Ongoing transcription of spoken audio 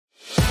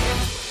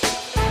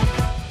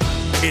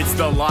It's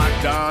the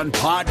Locked On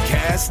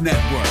Podcast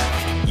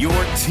Network, your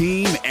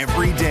team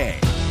every day.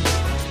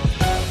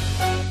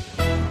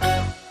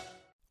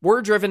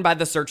 We're driven by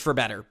the search for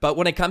better, but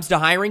when it comes to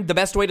hiring, the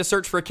best way to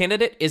search for a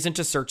candidate isn't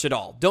to search at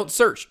all. Don't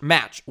search,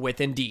 match with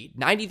Indeed.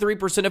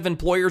 93% of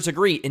employers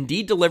agree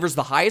Indeed delivers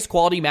the highest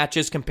quality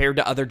matches compared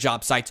to other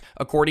job sites,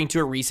 according to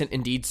a recent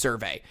Indeed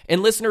survey.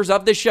 And listeners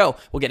of this show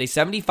will get a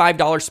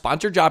 $75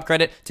 sponsored job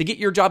credit to get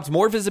your jobs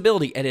more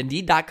visibility at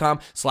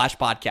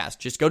Indeed.com/podcast.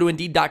 Just go to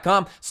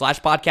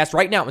Indeed.com/podcast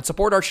right now and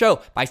support our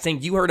show by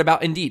saying you heard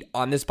about Indeed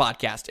on this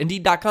podcast.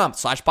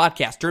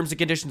 Indeed.com/podcast. Terms and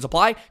conditions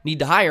apply. Need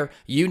to hire?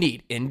 You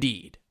need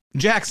Indeed.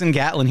 Jackson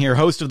Gatlin here,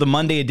 host of the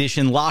Monday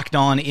edition Locked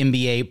On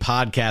NBA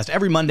podcast.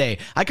 Every Monday,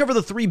 I cover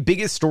the 3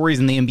 biggest stories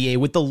in the NBA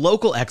with the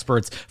local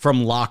experts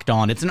from Locked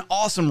On. It's an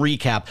awesome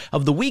recap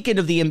of the weekend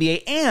of the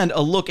NBA and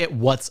a look at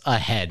what's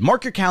ahead.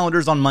 Mark your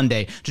calendars on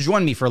Monday to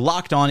join me for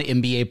Locked On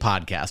NBA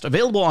podcast,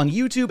 available on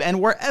YouTube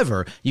and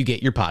wherever you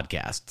get your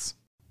podcasts.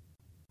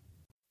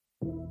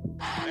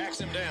 Backs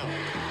him down.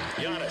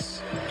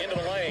 Giannis into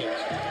the lane.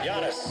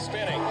 Giannis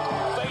spinning.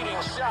 Fading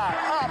shot.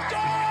 Up.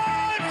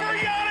 Good for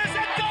Giannis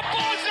at the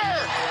buzzer.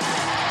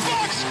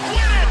 Bucks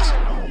win it.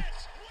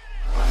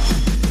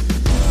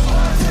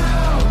 Our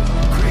town,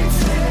 Green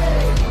City,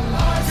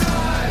 our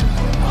time,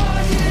 our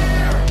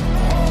year,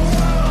 whole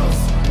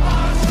world's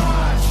on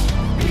watch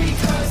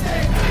because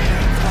they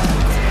think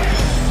of it.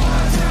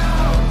 Our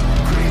town,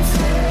 Green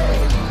City,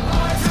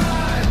 our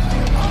time,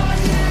 our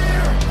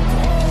year,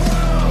 whole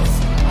world's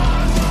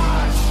on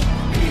watch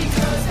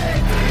because they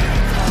think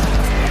of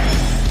it.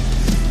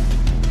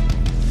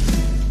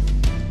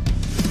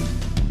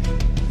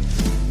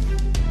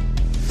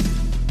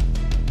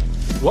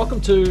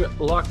 Welcome to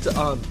Locked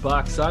On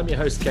Bucks. I'm your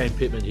host, Kane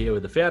Pittman, here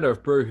with the founder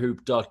of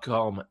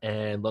BrewHoop.com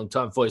and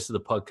longtime voice of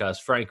the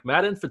podcast, Frank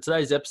Madden, for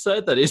today's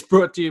episode that is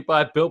brought to you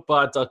by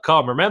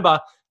BuiltBar.com. Remember,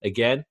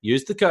 again,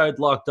 use the code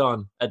Locked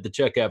On at the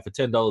checkout for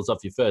 $10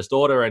 off your first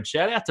order. And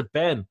shout out to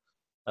Ben,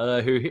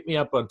 who hit me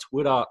up on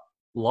Twitter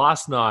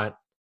last night.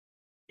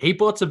 He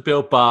bought some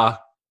Built Bar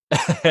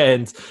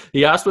and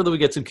he asked whether we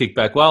get some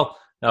kickback. Well,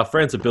 our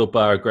friends at Built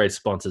Bar are great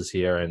sponsors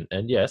here.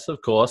 And yes,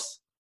 of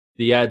course,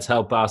 the ads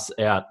help us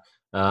out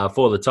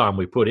for the time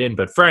we put in.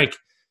 But Frank,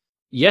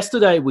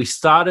 yesterday we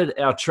started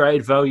our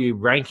trade value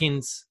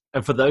rankings.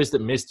 And for those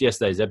that missed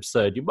yesterday's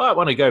episode, you might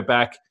want to go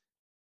back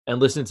and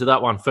listen to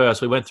that one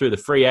first. We went through the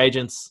free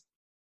agents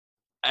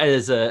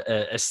as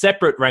a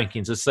separate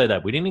rankings. Let's say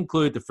that. We didn't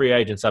include the free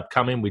agents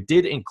upcoming. We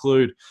did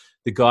include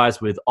the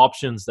guys with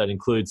options. That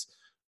includes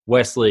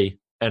Wesley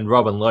and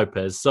Robin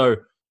Lopez. So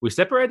we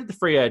separated the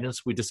free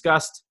agents. We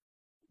discussed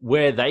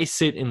where they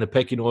sit in the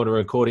pecking order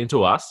according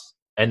to us.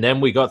 And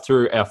then we got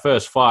through our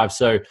first 5.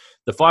 So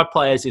the 5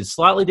 players in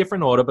slightly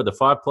different order, but the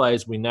 5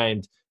 players we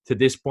named to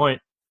this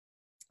point: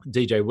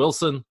 DJ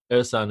Wilson,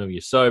 Ersan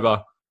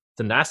Ilyasova,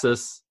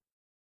 Thanasis,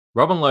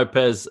 Robin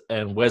Lopez,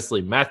 and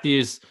Wesley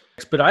Matthews.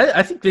 But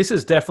I think this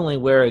is definitely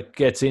where it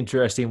gets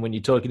interesting when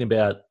you're talking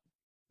about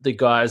the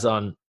guys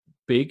on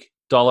big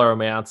dollar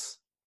amounts,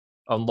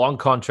 on long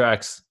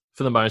contracts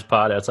for the most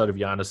part, outside of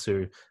Giannis,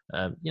 who,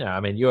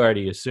 you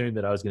already assumed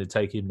that I was going to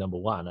take him number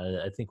 1.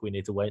 I think we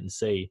need to wait and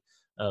see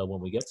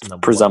when we get to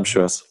number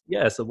presumptuous. 1.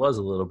 Yes, it was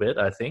a little bit,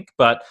 I think.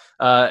 But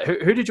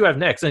who did you have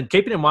next? And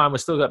keeping in mind, we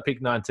still got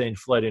pick 19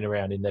 floating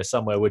around in there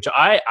somewhere, which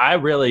I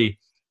really,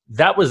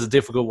 that was a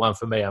difficult one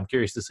for me. I'm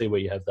curious to see where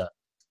you have that.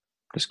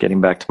 Just getting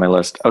back to my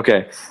list.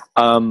 Okay.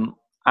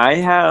 I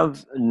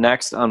have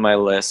next on my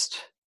list,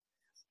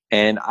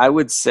 and I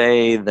would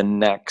say the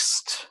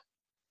next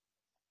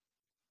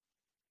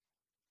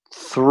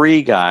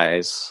 3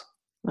 guys.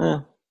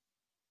 I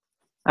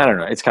don't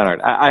know. It's kind of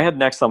hard. I had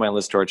next on my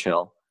list George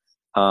Hill.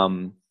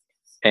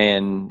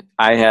 And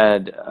I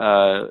had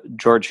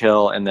George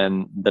Hill and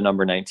then the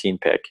number 19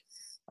 pick.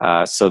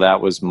 So that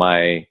was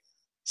my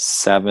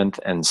 7th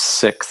and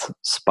 6th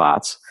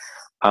spots.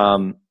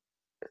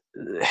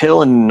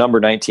 Hill and number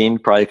 19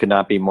 probably could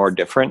not be more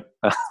different,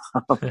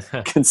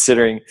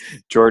 considering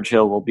George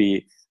Hill will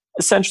be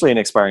essentially an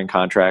expiring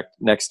contract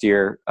next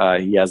year.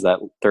 He has that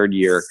 3rd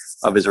year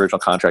of his original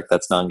contract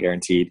that's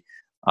non-guaranteed.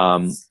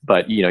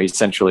 But, he's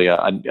essentially a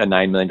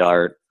 $9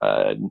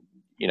 million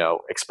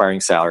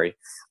expiring salary.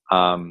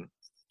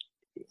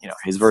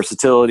 His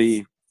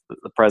versatility,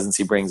 the presence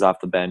he brings off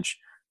the bench,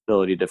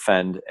 ability to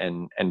defend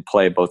and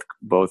play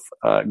both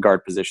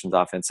guard positions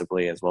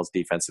offensively as well as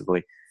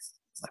defensively.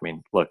 I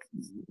mean, look,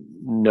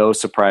 no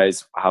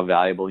surprise how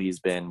valuable he's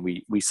been.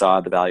 We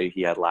saw the value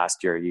he had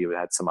last year. He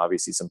had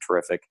obviously some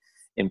terrific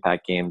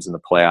impact games in the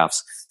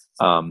playoffs.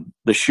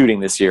 The shooting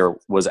this year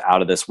was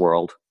out of this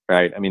world,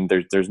 right? I mean,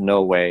 there's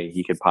no way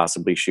he could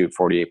possibly shoot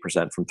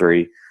 48% from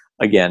 3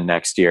 again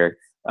next year.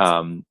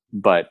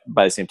 But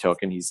by the same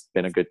token, he's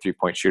been a good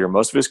 3-point shooter.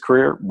 Most of his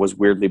career was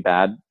weirdly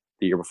bad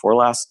the year before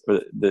last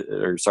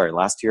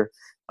year.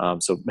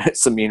 So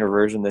some mean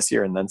reversion this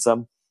year and then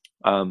some.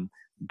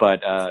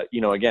 But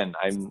again,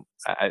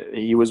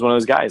 he was one of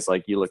those guys,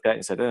 like, you looked at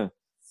and said,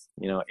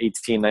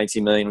 18,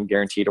 19 million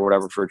guaranteed or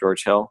whatever for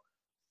George Hill.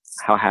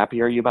 How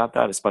happy are you about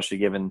that? Especially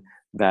given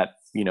that,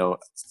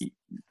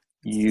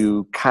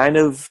 you kind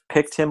of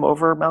picked him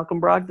over Malcolm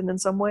Brogdon in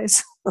some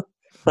ways.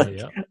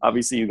 Yeah.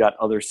 Obviously you got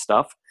other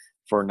stuff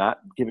for not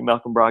giving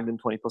Malcolm Brogdon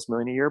 20+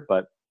 million a year,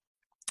 but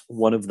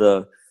one of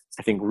the,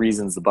 I think,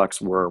 reasons the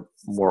Bucks were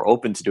more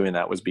open to doing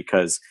that was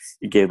because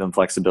it gave them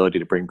flexibility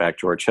to bring back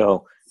George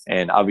Hill.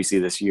 And obviously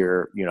this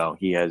year,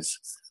 he has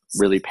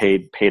really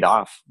paid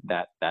off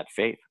that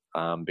faith.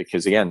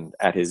 Because again,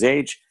 at his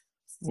age,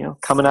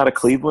 coming out of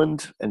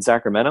Cleveland and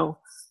Sacramento,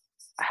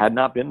 had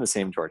not been the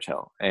same George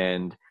Hill.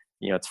 And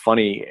it's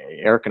funny,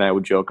 Eric and I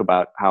would joke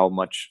about how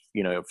much,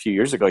 a few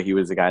years ago, he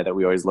was the guy that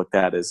we always looked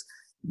at as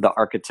the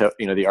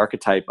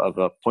archetype of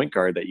a point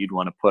guard that you'd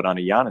want to put on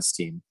a Giannis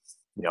team.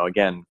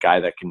 Again, guy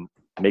that can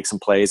make some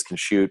plays, can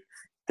shoot,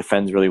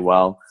 defends really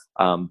well,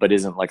 but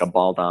isn't like a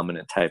ball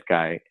dominant type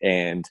guy.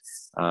 And,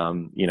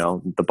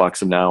 the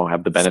Bucks now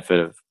have the benefit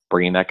of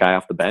bringing that guy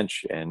off the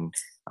bench. And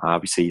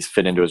obviously he's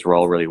fit into his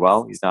role really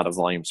well. He's not a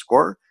volume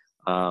scorer,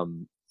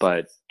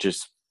 but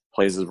just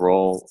plays his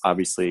role.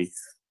 Obviously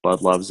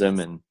Bud loves him,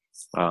 and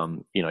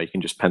you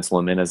can just pencil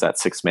him in as that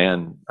sixth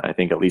man, I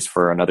think, at least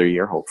for another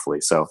year, hopefully.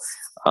 So,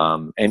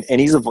 and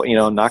he's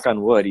knock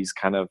on wood, he's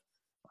kind of,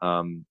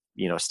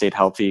 stayed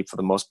healthy for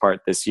the most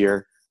part this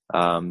year.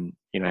 Had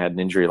an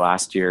injury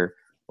last year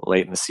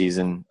late in the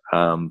season.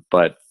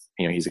 But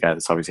he's a guy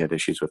that's obviously had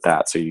issues with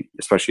that. So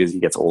especially as he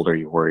gets older,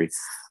 you worry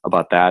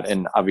about that.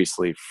 And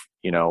obviously,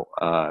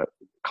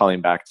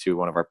 calling back to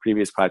one of our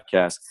previous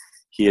podcasts,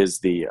 he is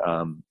the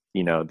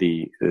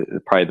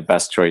probably the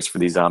best choice for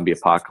the zombie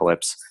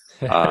apocalypse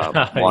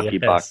Milwaukee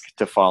Yes. Buck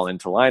to fall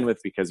into line with,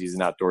 because he's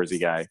an outdoorsy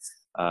guy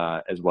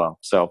as well.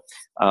 So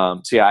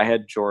yeah, I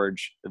had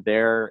George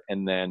there,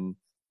 and then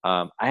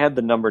I had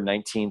the number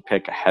 19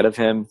 pick ahead of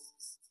him.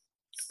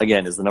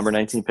 Again, is the number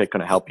 19 pick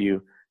going to help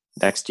you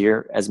next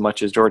year as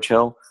much as George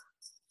Hill?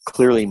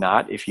 Clearly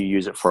not if you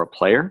use it for a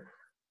player,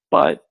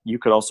 but you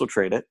could also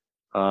trade it.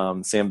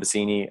 Sam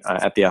Bassini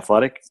at The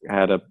Athletic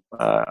had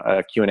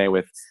a Q&A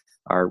with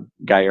our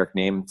guy Eric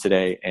Name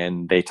today,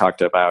 and they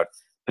talked about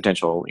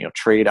potential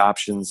trade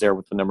options there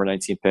with the number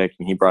 19 pick,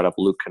 and he brought up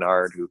Luke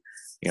Kennard, who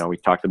we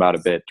talked about a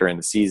bit during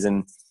the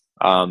season.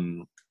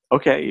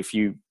 Okay, if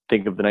you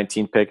think of the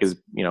 19 pick as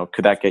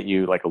could that get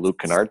you like a Luke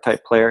Kennard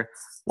type player?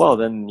 Well,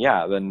 then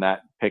then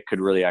that pick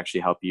could really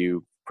actually help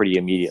you pretty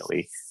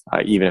immediately,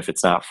 even if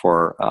it's not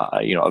for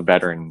a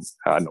veteran,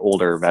 an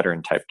older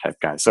veteran type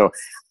guy. So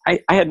I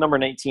had number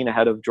 19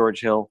 ahead of George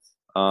Hill.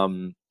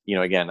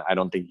 Again, I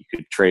don't think you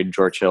could trade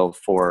George Hill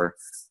for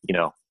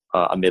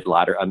a mid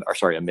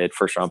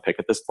first round pick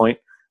at this point.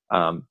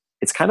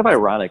 It's kind of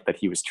ironic that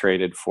he was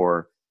traded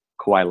for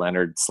Kawhi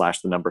Leonard /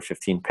 the number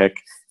 15 pick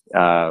 8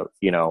 or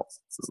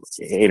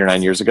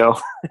 9 years ago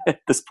at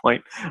this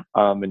point.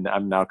 And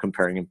I'm now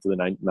comparing him to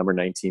the number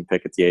 19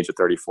 pick at the age of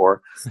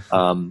 34.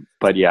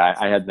 But yeah,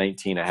 I had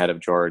 19 ahead of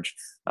George.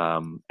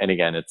 And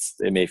again,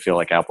 it may feel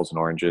like apples and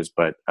oranges,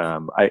 but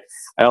I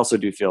also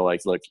do feel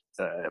like, look,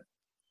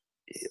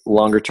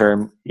 longer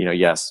term,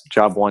 yes,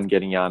 job one,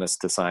 getting Giannis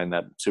to sign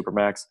that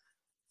Supermax.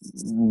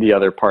 The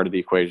other part of the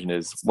equation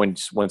is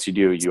once you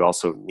do, you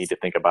also need to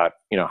think about,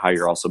 how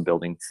you're also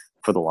building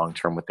for the long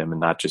term with them, and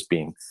not just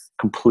being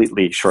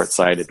completely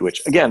short-sighted,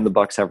 which again, the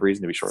Bucks have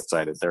reason to be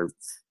short-sighted. They're,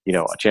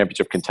 a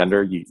championship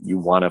contender. You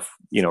want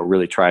to,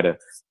 really try to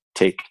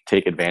take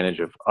advantage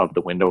of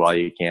the window while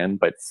you can,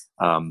 but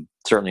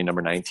certainly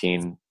number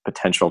 19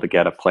 potential to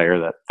get a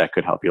player that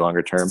could help you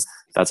longer term.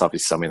 That's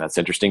obviously something that's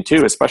interesting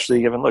too,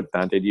 especially given, look,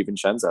 Dante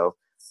DiVincenzo,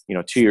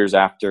 2 years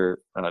after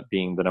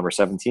being the number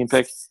 17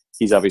 pick,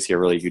 he's obviously a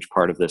really huge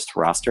part of this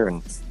roster.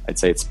 And I'd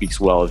say it speaks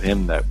well of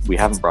him that we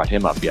haven't brought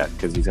him up yet,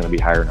 because he's going to be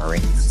higher in our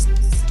rankings.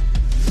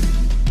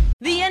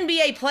 The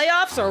NBA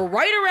playoffs are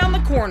right around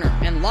the corner,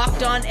 and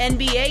Locked On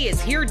NBA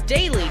is here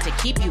daily to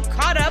keep you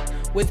caught up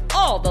with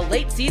all the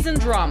late season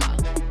drama.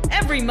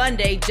 Every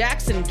Monday,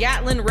 Jackson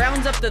Gatlin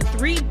rounds up the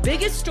 3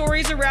 biggest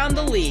stories around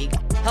the league,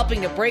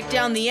 helping to break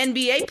down the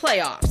NBA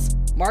playoffs.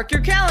 Mark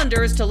your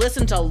calendars to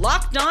listen to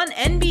Locked On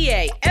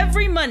NBA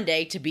every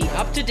Monday to be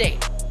up to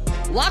date.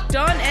 Locked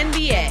On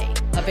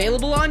NBA,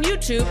 available on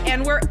YouTube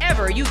and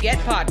wherever you get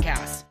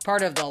podcasts.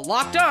 Part of the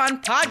Locked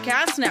On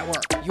Podcast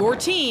Network, your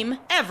team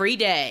every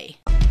day.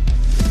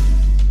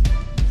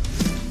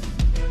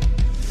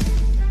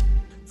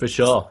 For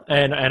sure.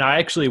 And I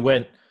actually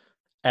went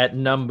at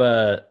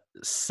number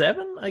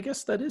 7, I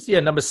guess that is. Yeah,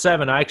 number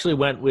 7. I actually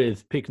went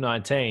with pick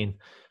 19.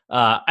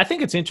 I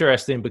think it's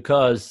interesting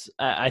because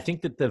I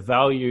think that the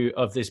value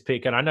of this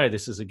pick, and I know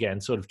this is,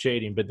 again, sort of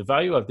cheating, but the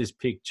value of this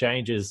pick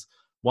changes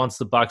once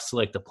the Bucks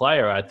select a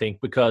player, I think,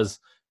 because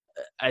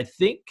I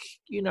think,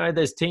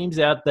 there's teams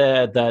out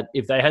there that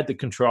if they had the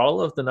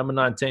control of the number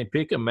 19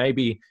 pick and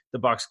maybe the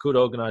Bucks could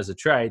organize a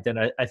trade, then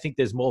I think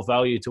there's more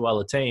value to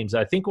other teams.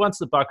 I think once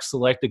the Bucks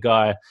select a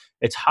guy,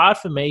 it's hard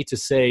for me to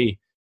see,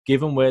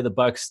 given where the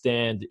Bucks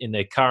stand in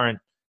their current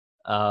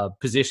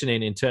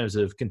positioning in terms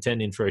of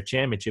contending for a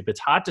championship, it's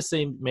hard to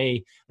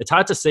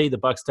see the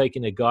Bucks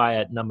taking a guy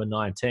at number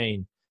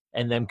 19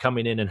 and them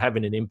coming in and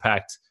having an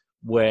impact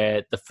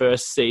where the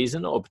first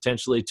season or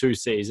potentially 2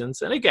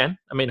 seasons, and again,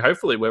 I mean,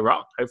 hopefully we're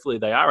wrong. Hopefully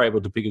they are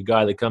able to pick a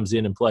guy that comes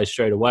in and plays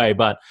straight away.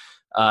 But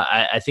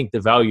I think the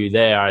value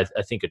there, I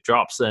think it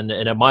drops, and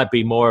it might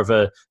be more of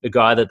a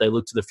guy that they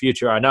look to the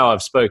future. I know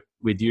I've spoke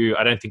with you,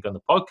 I don't think on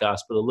the podcast,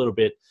 but a little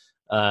bit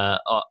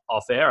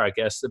off air, I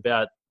guess,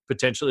 about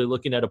potentially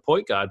looking at a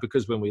point guard,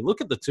 because when we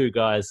look at the 2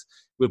 guys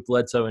with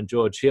Bledsoe and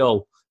George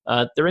Hill,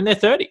 they're in their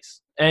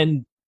 30s.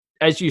 And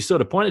as you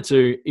sort of pointed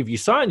to, if you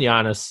sign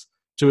Giannis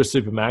to a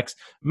supermax,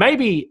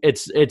 maybe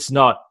it's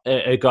not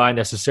a guy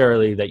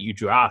necessarily that you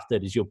draft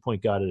that is your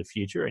point guard of the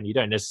future, and you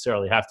don't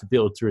necessarily have to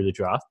build through the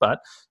draft, but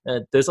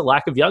there's a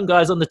lack of young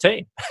guys on the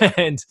team.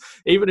 And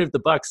even if the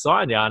Bucks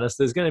sign Giannis,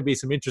 there's going to be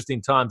some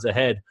interesting times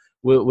ahead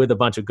with a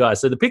bunch of guys.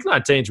 So the pick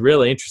 19 is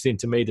really interesting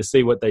to me to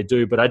see what they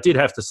do, but I did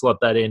have to slot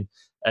that in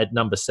at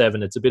number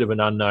 7. It's a bit of an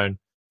unknown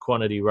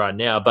quantity right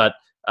now, but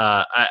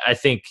I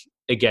think,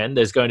 again,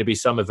 there's going to be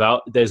some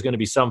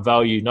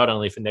value not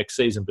only for next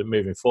season but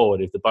moving forward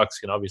if the Bucks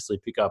can obviously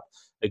pick up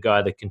a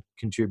guy that can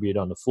contribute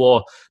on the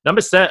floor.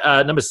 Number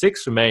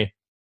 6 for me,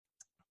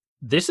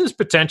 this is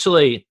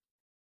potentially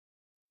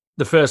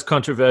the first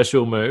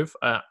controversial move.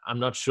 I'm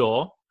not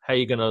sure how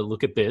you're going to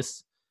look at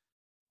this,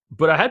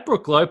 but I had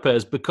Brook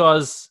Lopez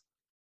because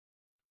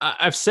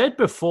I've said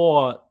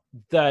before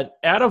that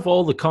out of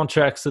all the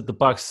contracts that the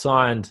Bucks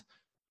signed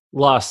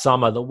last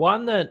summer, the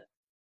one that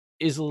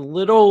is a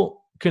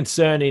little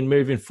concerning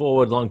moving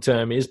forward long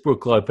term is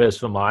Brook Lopez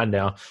for mine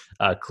now.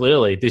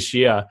 Clearly this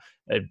year,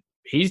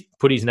 he's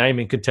put his name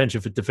in contention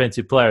for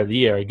Defensive Player of the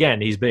Year.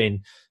 Again, he's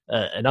been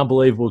an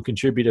unbelievable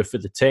contributor for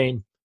the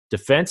team.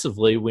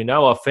 Defensively, we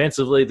know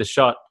offensively the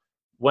shot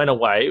went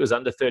away. It was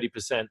under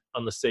 30%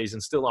 on the season,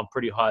 still on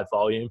pretty high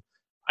volume.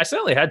 I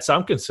certainly had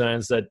some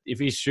concerns that if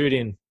he's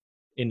shooting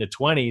in the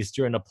 20s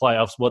during the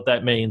playoffs, what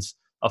that means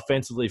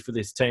offensively for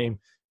this team.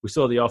 We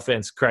saw the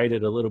offense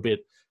created a little bit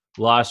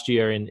last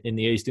year in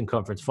the Eastern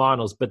Conference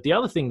Finals. But the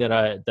other thing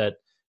that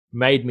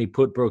made me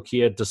put Brook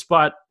here,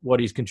 despite what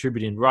he's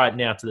contributing right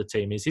now to the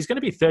team, is he's going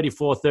to be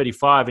 34,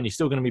 35, and you're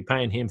still going to be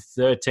paying him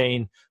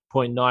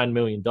 $13.9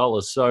 million.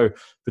 So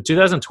for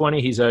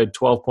 2020, he's owed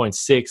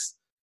 12.6,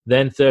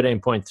 then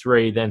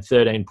 13.3, then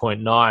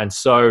 13.9.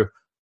 So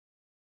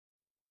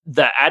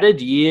the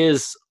added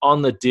years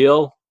on the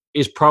deal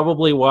is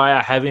probably why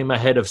I have him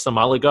ahead of some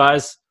other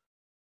guys.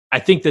 I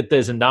think that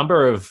there's a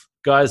number of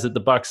guys that the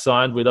Bucks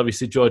signed with,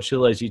 obviously George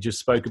Hill, as you just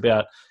spoke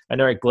about,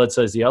 and Eric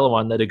Bledsoe's the other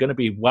one, that are going to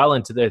be well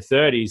into their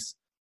 30s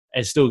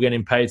and still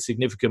getting paid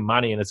significant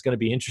money. And it's going to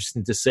be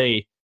interesting to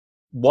see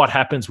what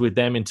happens with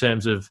them in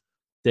terms of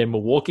their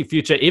Milwaukee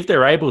future, if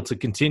they're able to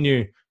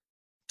continue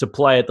to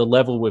play at the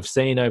level we've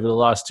seen over the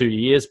last 2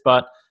 years.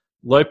 But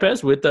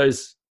Lopez, with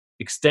those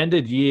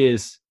extended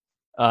years,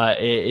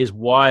 is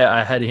why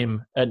I had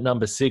him at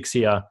number 6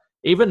 here.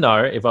 Even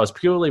though if I was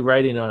purely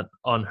rating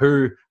on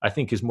who I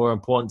think is more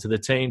important to the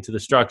team, to the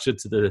structure,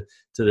 to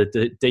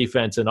the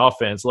defense and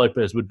offense,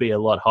 Lopez would be a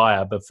lot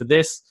higher. But for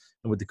this,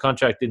 and with the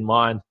contract in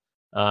mind,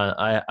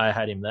 I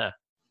had him there.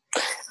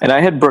 And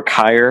I had Brook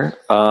higher,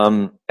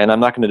 and I'm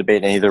not going to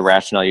debate any of the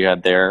rationale you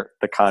had there.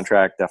 The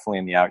contract definitely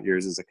in the out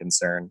years is a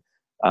concern.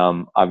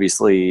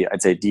 Obviously,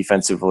 I'd say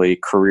defensively,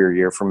 career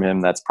year from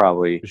him. That's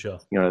probably For sure.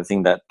 The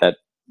thing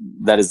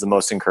that is the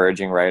most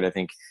encouraging, right? I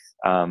think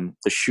the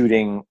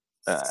shooting.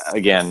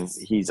 Again,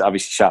 he's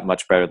obviously shot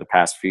much better the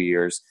past few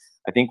years.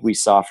 I think we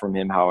saw from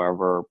him,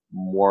 however,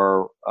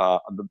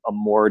 a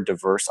more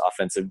diverse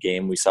offensive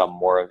game. We saw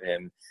more of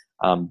him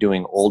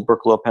doing old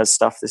Brook Lopez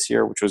stuff this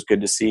year, which was good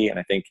to see. And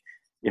I think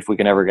if we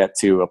can ever get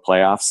to a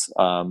playoffs,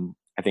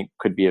 I think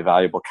could be a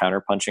valuable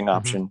counter-punching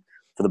option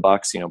for the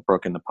Bucks.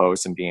 Brook in the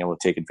post and being able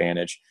to take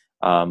advantage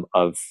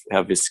of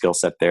his skill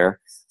set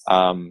there.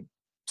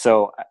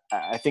 So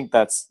I think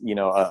that's,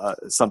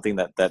 something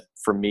that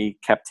for me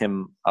kept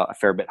him a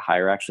fair bit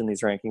higher actually in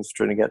these rankings, which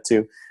we're going to get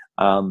to.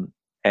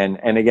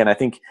 And again, I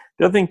think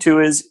the other thing too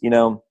is,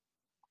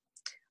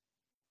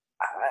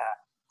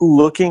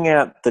 looking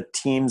at the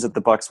teams that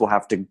the Bucks would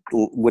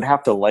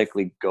have to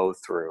likely go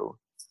through.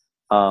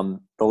 The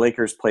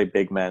Lakers play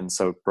big men,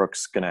 so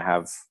Brook's going to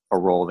have a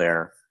role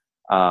there.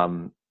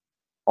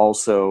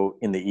 Also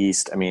in the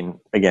East, I mean,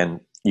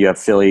 again, you have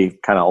Philly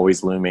kind of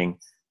always looming.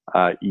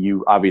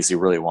 You obviously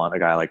really want a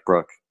guy like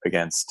Brook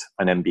against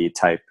an Embiid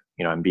type.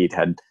 Embiid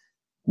had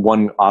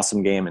one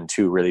awesome game and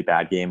 2 really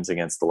bad games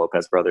against the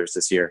Lopez brothers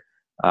this year.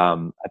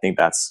 I think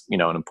that's,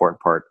 an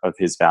important part of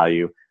his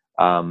value.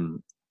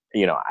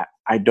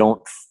 I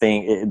don't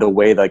think the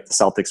way like the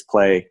Celtics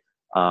play,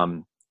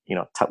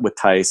 with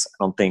Tice,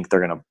 I don't think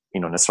they're going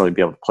to, necessarily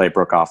be able to play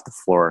Brook off the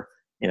floor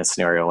in a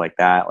scenario like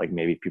that, like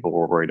maybe people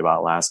were worried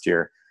about last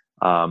year.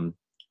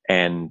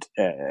 And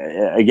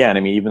again, I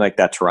mean, even like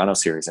that Toronto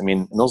series, I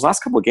mean, in those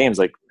last couple of games,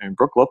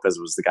 Brook Lopez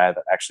was the guy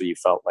that actually you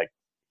felt like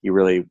he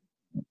really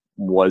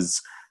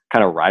was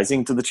kind of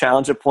rising to the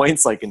challenge at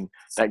points. Like in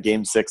that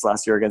game 6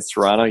 last year against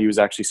Toronto, he was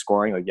actually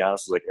scoring. Like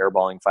Giannis was like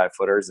airballing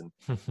 5-footers, and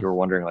you were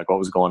wondering like what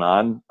was going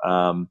on.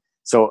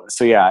 So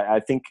yeah, I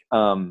think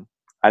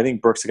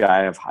Brook's a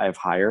guy I have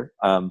higher.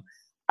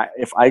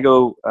 if I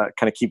go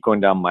kind of keep going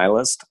down my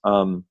list,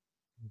 I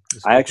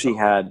actually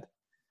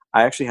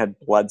had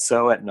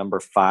Bledsoe at number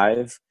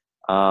 5.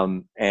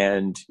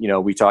 And,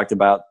 we talked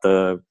about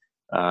the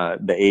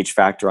age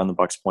factor on the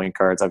Bucks point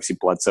guards. Obviously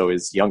Bledsoe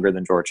is younger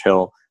than George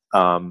Hill.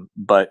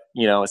 But,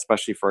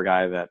 especially for a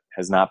guy that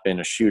has not been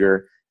a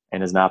shooter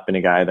and has not been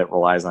a guy that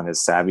relies on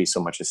his savvy so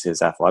much as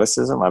his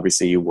athleticism,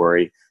 obviously you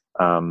worry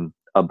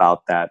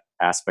about that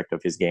aspect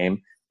of his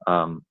game.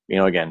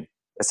 Again,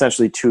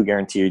 essentially 2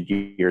 guaranteed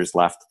years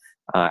left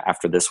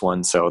after this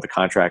one. So the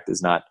contract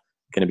is not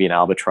going to be an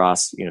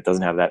albatross. It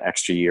doesn't have that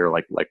extra year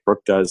like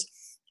Brook does.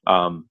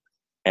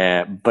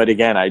 But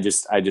again, I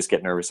just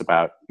get nervous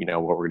about,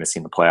 what we're going to see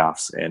in the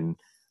playoffs. And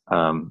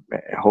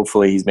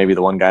hopefully he's maybe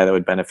the one guy that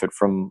would benefit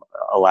from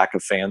a lack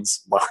of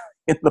fans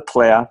in the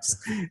playoffs.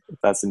 If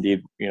that's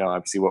indeed,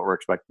 obviously what we're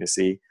expecting to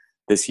see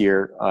this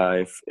year,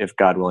 if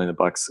God willing, the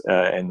Bucks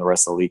and the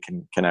rest of the league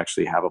can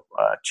actually have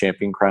a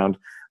champion crowned.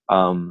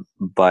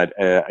 But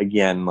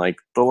again, like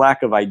the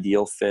lack of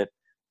ideal fit,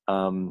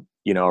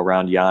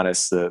 around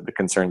Giannis, the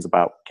concerns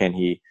about can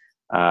he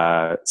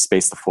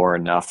space the floor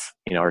enough.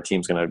 Our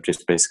team's going to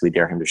just basically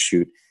dare him to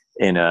shoot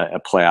in a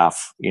playoff,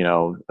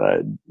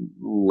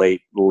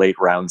 late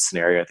round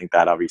scenario. I think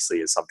that obviously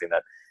is something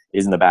that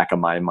is in the back of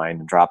my mind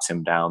and drops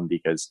him down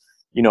because,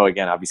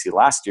 again, obviously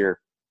last year,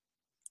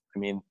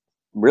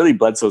 really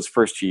Bledsoe's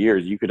first 2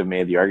 years, you could have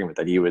made the argument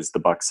that he was the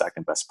Bucks'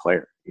 second best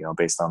player,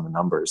 based on the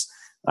numbers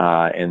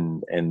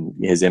and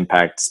his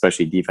impact,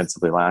 especially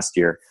defensively last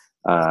year.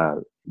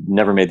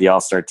 Never made the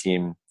All-Star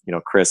team.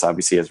 Chris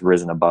obviously has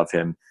risen above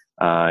him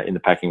in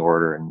the pecking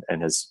order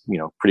and has,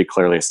 pretty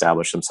clearly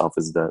established himself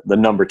as the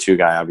number 2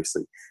 guy,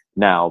 obviously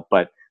now.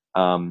 But,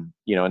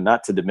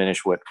 not to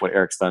diminish what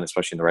Eric's done,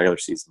 especially in the regular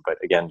season, but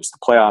again, just the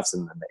playoffs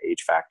and then the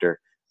age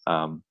factor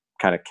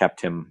kind of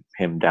kept him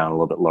down a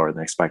little bit lower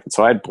than expected.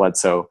 So I had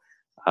Bledsoe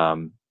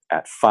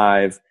at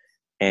 5,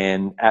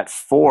 and at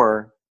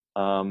 4,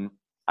 I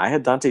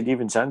had Dante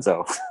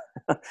DiVincenzo,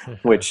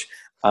 which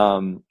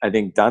I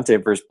think Dante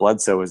versus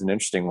Bledsoe is an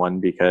interesting one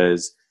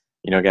because,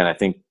 again, I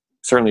think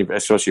certainly,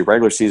 especially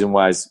regular season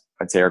wise,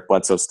 I'd say Eric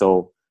Bledsoe is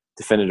still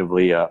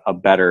definitively a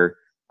better,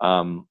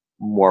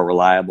 more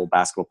reliable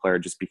basketball player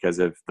just because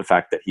of the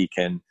fact that he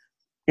can,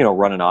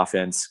 run an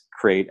offense,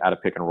 create out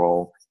of pick and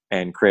roll,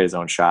 and create his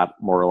own shot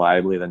more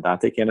reliably than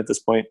Dante can at this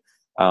point.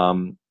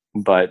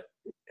 But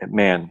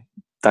man,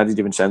 Dante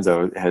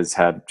DiVincenzo has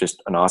had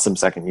just an awesome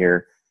second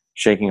year,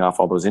 shaking off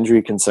all those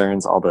injury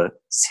concerns, all the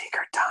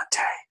secret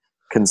Dante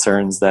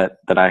concerns that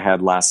I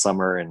had last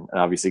summer, and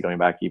obviously going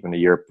back even a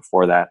year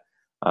before that.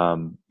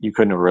 You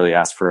couldn't have really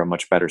asked for a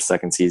much better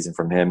second season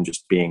from him,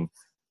 just being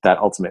that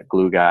ultimate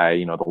glue guy.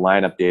 The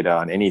lineup data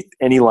on any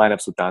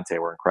lineups with Dante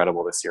were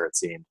incredible this year, it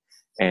seemed.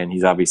 And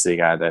he's obviously a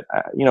guy that,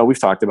 we've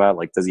talked about,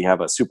 like, does he have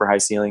a super high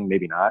ceiling?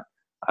 Maybe not.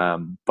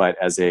 But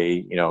as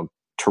a,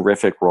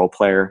 terrific role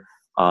player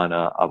on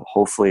a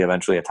hopefully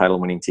eventually a title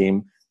winning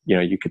team,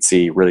 you could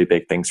see really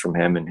big things from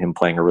him and him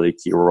playing a really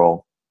key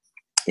role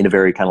in a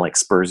very kind of like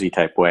Spursy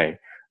type way,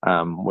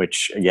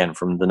 which again,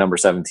 from the number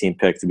 17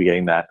 pick to be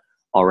getting that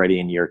already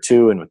in year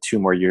 2 and with 2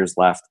 more years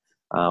left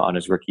on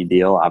his rookie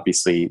deal,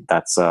 obviously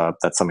that's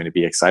something to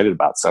be excited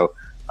about. So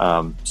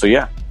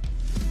yeah,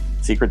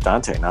 secret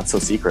Dante, not so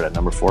secret at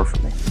number 4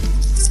 for me.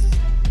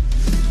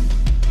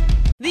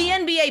 The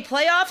NBA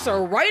playoffs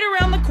are right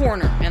around the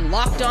corner, and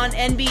Locked On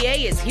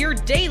NBA is here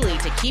daily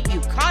to keep you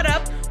caught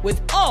up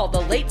with all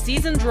the late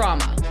season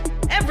drama.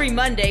 Every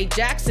Monday,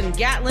 Jackson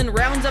Gatlin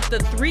rounds up the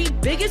 3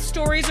 biggest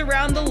stories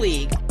around the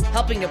league,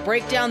 helping to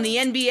break down the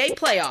NBA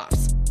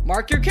playoffs.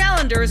 Mark your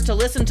calendars to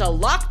listen to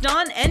Locked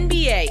On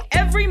NBA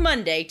every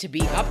Monday to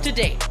be up to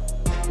date.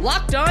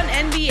 Locked On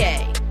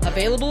NBA,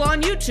 available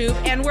on YouTube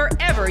and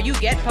wherever you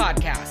get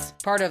podcasts.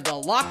 Part of the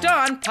Locked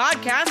On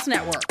Podcast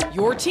Network,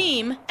 your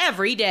team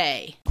every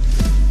day.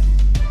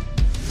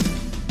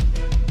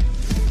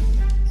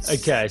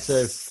 Okay,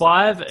 so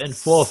 5 and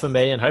 4 for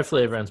me, and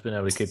hopefully everyone's been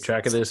able to keep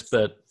track of this,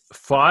 but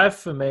 5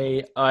 for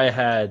me, I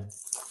had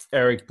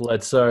Eric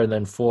Bledsoe, and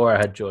then 4, I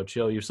had George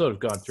Hill. You've sort of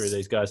gone through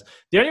these guys.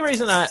 The only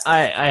reason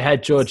I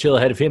had George Hill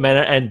ahead of him,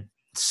 and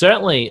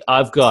certainly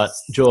I've got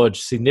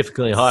George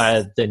significantly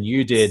higher than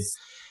you did,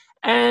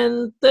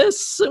 and there's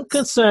some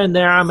concern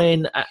there. I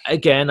mean,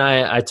 again,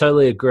 I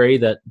totally agree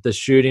that the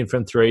shooting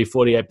from 3,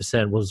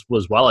 48% was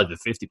well over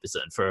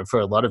 50% for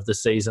a lot of the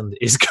season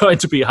is going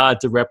to be hard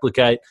to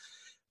replicate.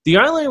 The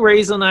only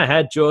reason I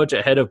had George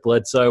ahead of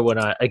Bledsoe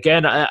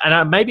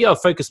maybe I'll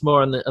focus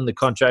more on the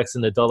contracts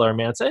and the dollar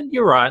amounts. And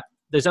you're right,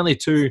 there's only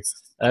 2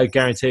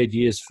 guaranteed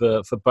years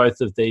for both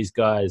of these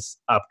guys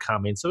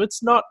upcoming, so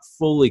it's not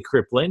fully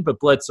crippling. But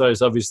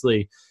Bledsoe's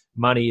obviously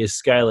money is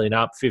scaling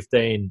up,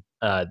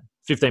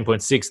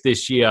 15.6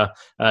 this year.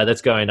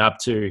 That's going up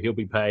to, he'll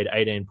be paid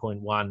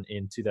 18.1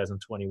 in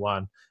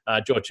 2021.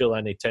 George Hill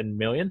only 10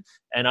 million.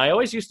 And I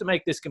always used to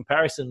make this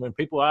comparison when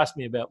people ask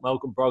me about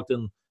Malcolm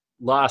Brogdon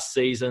last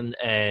season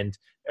and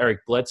Eric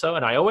Bledsoe,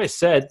 and I always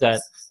said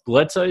that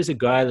Bledsoe is a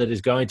guy that is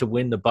going to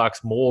win the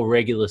Bucks more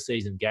regular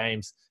season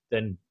games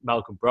than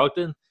Malcolm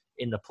Brogdon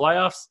in the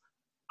playoffs.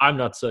 I'm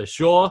not so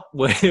sure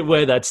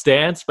where that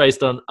stands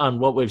based on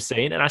what we've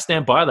seen. And I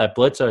stand by that.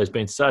 Bledsoe has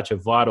been such a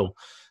vital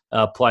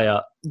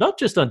player, not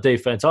just on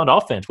defense, on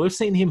offense. We've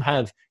seen him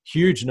have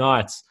huge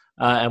nights.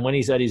 And when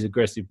he's at his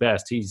aggressive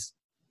best, he's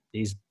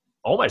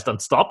almost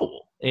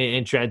unstoppable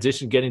in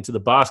transition, getting to the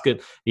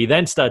basket. He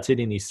then starts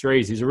hitting these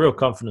threes. He's a real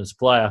confidence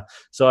player.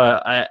 So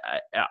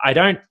I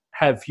don't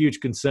have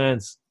huge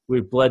concerns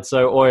with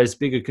Bledsoe or as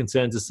big a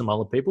concerns as some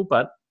other people,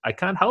 but I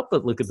can't help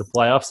but look at the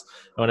playoffs.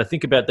 And when I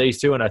think about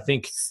these two, and I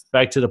think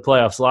back to the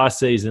playoffs last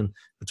season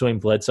between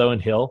Bledsoe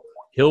and Hill,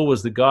 Hill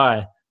was the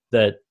guy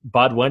that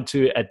Bud went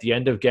to at the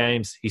end of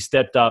games. He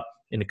stepped up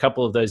in a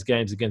couple of those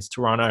games against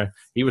Toronto.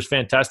 He was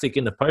fantastic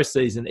in the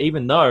postseason,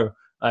 even though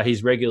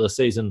his regular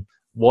season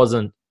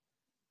wasn't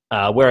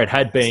where it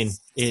had been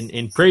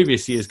in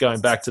previous years,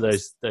 going back to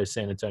those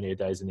San Antonio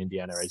days in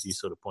Indiana, as you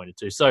sort of pointed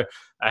to. So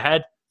I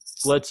had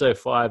Bledsoe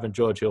 5 and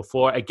George Hill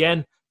 4.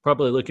 Again,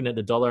 probably looking at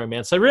the dollar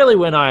amount. So really,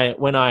 when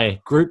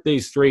I group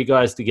these three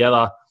guys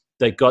together,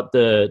 they got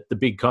the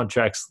big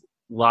contracts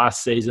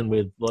last season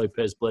with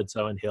Lopez,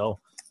 Bledsoe, and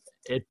Hill.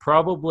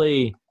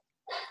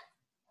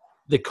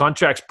 The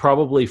contracts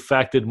probably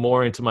factored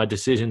more into my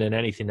decision than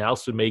anything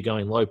else with me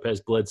going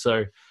Lopez,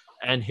 Bledsoe,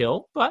 and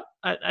Hill. But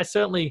I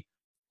certainly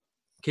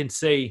can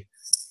see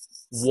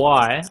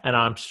why, and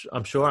I'm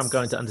sure I'm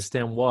going to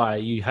understand why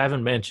you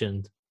haven't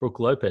mentioned Brook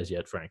Lopez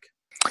yet, Frank.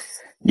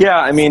 Yeah,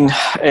 I mean,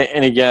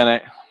 and again,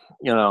 I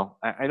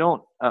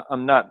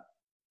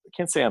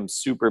can't say I'm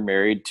super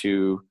married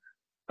to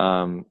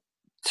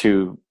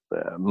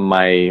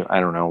my, I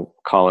don't know,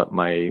 call it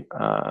my,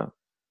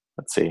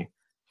 let's see,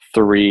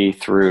 3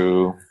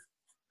 through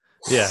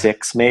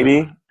 6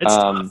 maybe. It's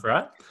tough,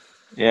 right?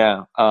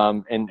 Yeah.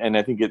 And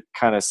I think it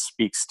kind of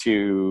speaks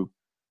to,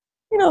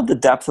 the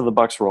depth of the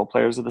Bucks role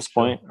players at this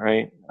point,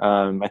 right?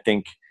 I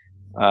think,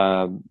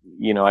 I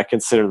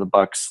consider the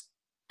Bucks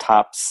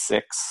top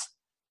 6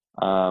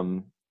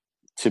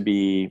 to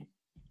be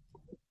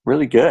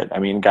really good. I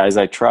mean, guys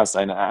I trust.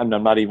 I'm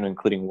not even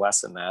including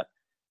Wes in that.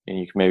 And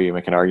you can maybe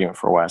make an argument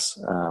for Wes,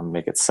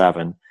 make it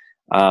 7.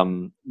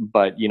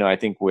 But, I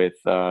think with,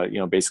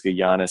 basically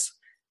Giannis,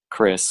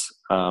 Chris,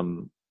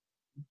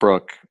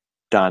 Brooke,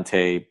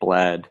 Dante,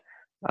 Bled,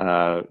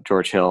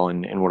 George Hill,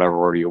 in whatever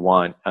order you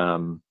want.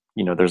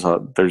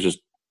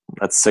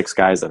 That's 6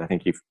 guys that I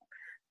think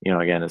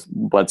again, as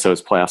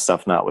Bledsoe's playoff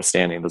stuff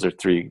notwithstanding, those are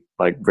 3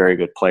 very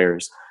good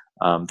players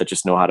that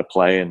just know how to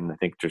play, and I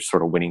think they're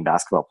sort of winning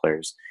basketball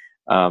players.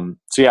 I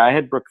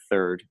had Brooke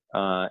 3rd,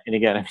 and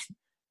again, I mean,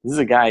 this is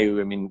a guy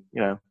who,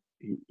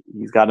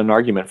 he's got an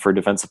argument for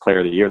Defensive Player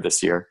of the Year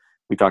this year.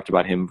 We talked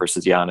about him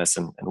versus Giannis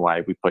and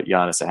why we put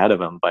Giannis ahead of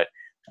him, but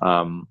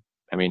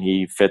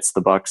he fits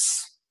the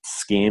Bucks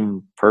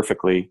scheme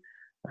perfectly.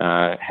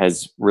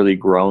 Has really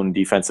grown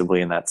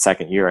defensively in that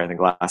second year. I think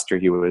last year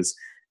he was,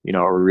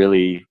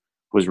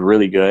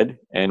 really good,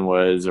 and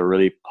was a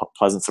really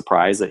pleasant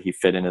surprise that he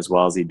fit in as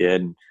well as he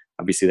did. And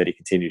obviously that he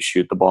continued to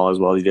shoot the ball as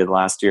well as he did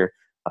last year.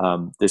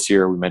 This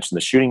year we mentioned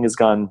the shooting has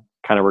gone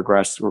kind of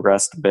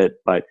regressed a bit,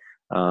 but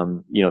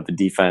the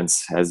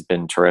defense has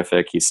been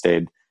terrific. He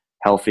stayed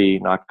healthy,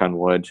 knock on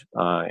wood.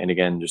 And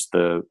again, just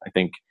I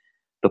think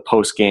the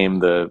post game,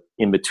 the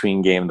in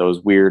between game,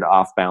 those weird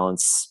off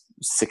balance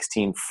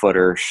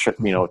 16-footer,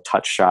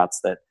 touch shots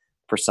that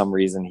for some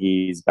reason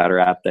he's better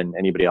at than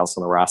anybody else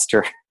on the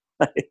roster.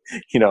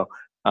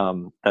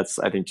 That's,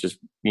 I think, just,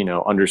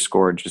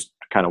 underscored just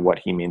kind of what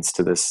he means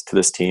to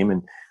this team.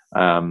 And,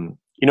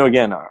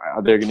 again,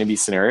 are there going to be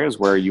scenarios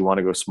where you want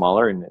to go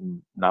smaller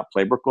and not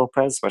play Brook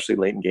Lopez, especially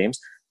late in games?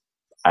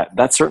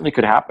 That certainly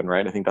could happen,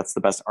 right? I think that's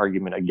the best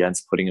argument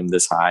against putting him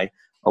this high,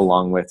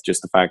 along with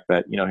just the fact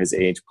that, his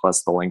age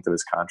plus the length of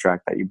his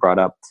contract that you brought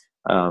up.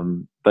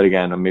 But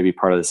again, maybe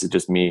part of this is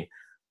just me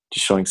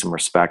just showing some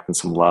respect and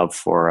some love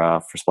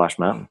for Splash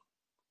Mountain.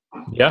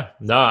 Yeah,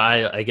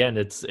 no,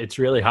 it's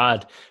really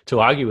hard to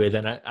argue with,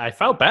 and I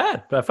felt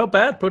bad. I felt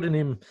bad putting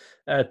him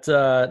at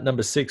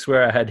number 6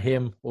 where I had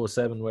him, or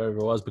 7, wherever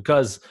it was,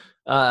 because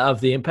of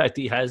the impact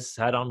he has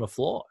had on the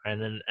floor.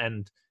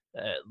 And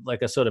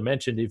like I sort of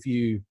mentioned, if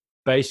you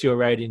base your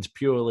ratings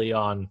purely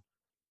on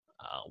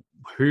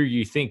who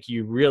you think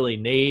you really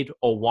need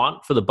or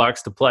want for the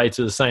Bucks to play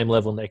to the same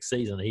level next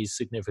season, he's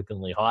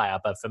significantly higher.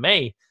 But for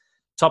me,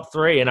 top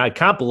 3, and I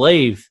can't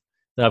believe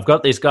that I've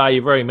got this guy,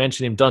 you've already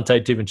mentioned him,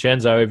 Dante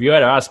DiVincenzo. If you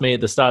had asked me at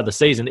the start of the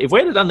season, if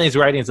we'd have done these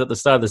ratings at the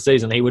start of the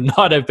season, he would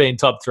not have been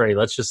top 3.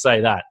 Let's just say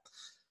that.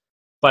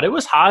 But it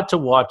was hard to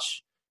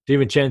watch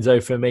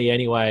DiVincenzo for me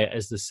anyway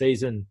as the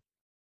season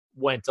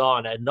went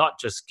on, and not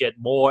just get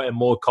more and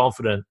more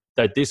confident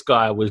that this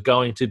guy was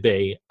going to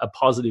be a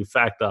positive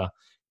factor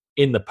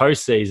in the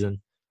postseason,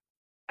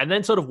 and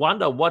then sort of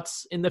wonder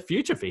what's in the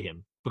future for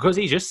him, because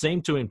he just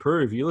seemed to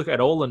improve. You look at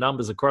all the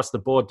numbers across the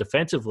board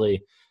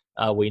defensively,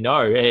 we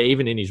know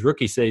even in his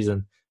rookie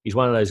season, he's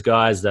one of those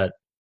guys that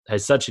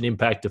has such an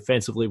impact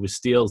defensively with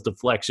steals,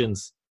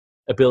 deflections,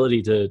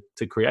 ability to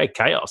create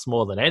chaos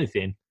more than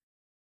anything,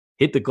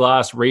 hit the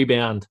glass,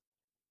 rebound.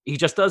 He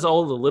just does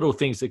all the little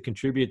things that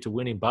contribute to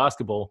winning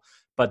basketball.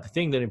 But the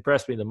thing that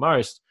impressed me the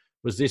most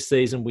was this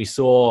season we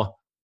saw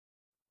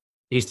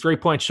his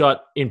three-point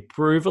shot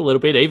improve a little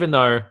bit, even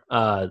though,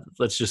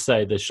 let's just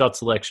say, the shot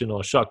selection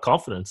or shot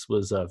confidence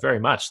was very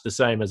much the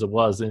same as it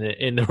was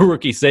in the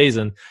rookie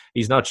season.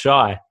 He's not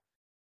shy.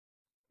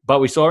 But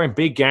we saw in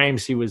big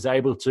games he was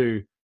able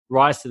to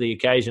rise to the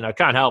occasion. I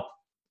can't help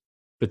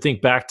but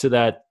think back to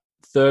that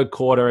third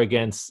quarter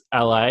against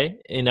LA,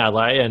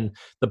 and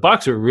the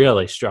Bucks were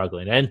really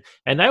struggling.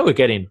 And they were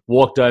getting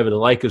walked over. The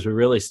Lakers were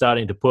really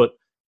starting to put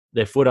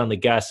their foot on the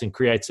gas and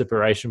create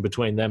separation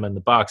between them and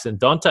the Bucks. And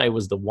Dante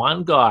was the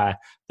one guy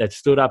that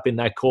stood up in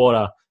that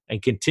quarter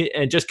and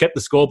just kept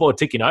the scoreboard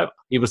ticking over.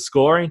 He was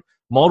scoring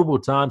multiple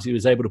times. He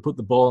was able to put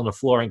the ball on the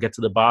floor and get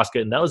to the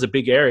basket. And that was a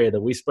big area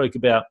that we spoke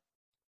about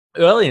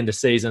early in the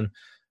season,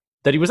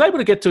 that he was able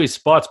to get to his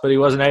spots, but he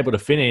wasn't able to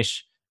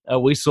finish.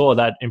 We saw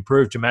that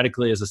improve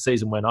dramatically as the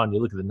season went on.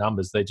 You look at the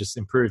numbers, they just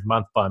improved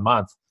month by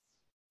month.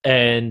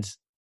 And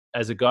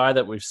as a guy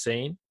that we've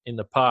seen in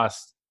the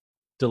past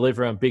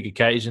deliver on big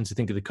occasions, I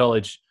think of the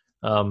college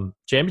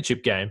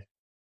championship game,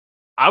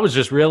 I was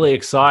just really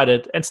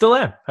excited and still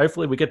am.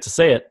 Hopefully we get to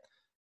see it,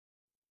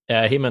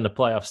 him on the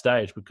playoff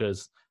stage,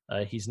 because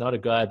he's not a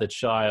guy that's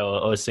shy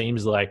or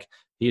seems like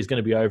he's going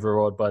to be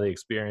overawed by the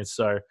experience.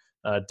 So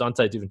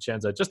Dante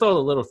DiVincenzo, just all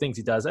the little things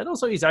he does. And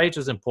also his age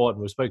is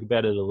important. We spoke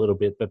about it a little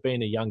bit, but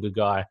being a younger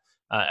guy,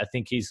 I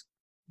think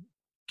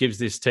gives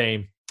this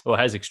team, or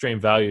has extreme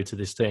value to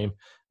this team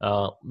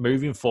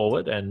moving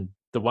forward. And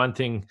the one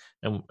thing,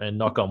 and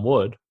knock on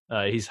wood,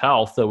 his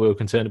health that we were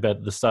concerned about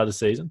at the start of the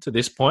season, to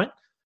this point,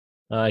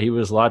 he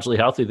was largely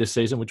healthy this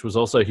season, which was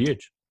also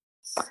huge.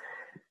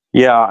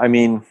 Yeah, I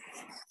mean,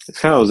 it's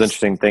kind of those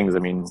interesting things. I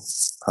mean,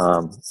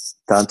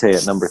 Dante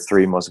at number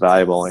 3 most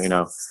valuable,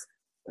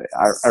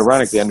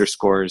 ironically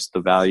underscores the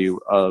value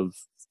of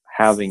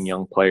having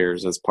young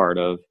players as part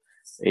of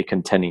a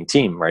contending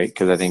team, right?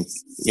 Because I think,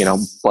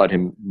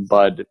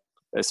 Bud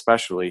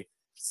especially,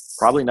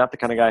 probably not the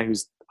kind of guy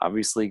who's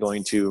obviously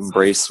going to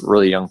embrace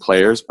really young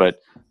players, but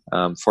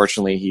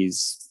fortunately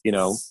he's,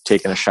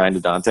 taken a shine to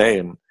Dante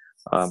and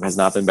has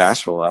not been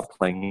bashful about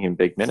playing in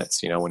big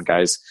minutes. When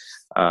guys,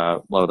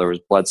 there was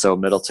Bledsoe,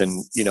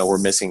 Middleton, were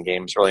missing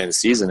games early in the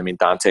season. I mean,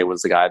 Dante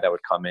was the guy that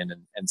would come in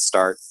and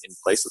start in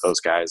place of those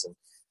guys. And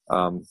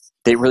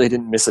they really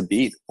didn't miss a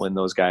beat when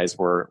those guys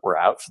were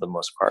out for the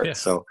most part. Yeah.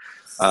 So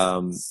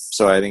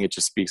I think it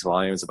just speaks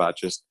volumes about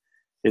just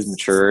his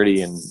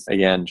maturity and,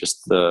 again,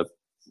 just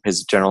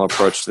his general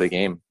approach to the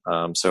game.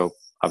 So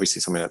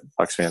obviously something that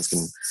Bucks fans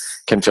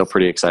can feel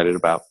pretty excited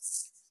about.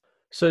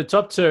 So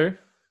top 2,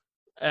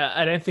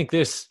 I don't think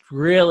this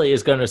really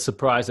is going to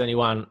surprise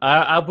anyone.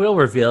 I will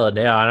reveal it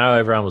now. I know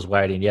everyone was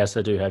waiting. Yes,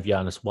 I do have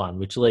Giannis 1,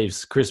 which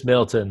leaves Chris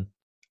Middleton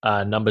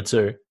number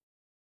 2.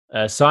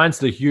 Signs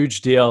the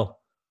huge deal,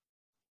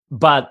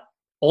 but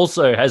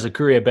also has a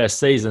career best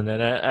season.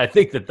 And I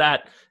think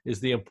that is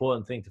the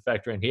important thing to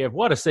factor in here.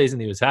 What a season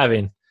he was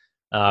having.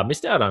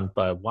 Missed out on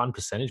by 1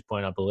 percentage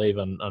point, I believe,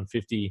 on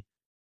 50,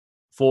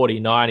 40,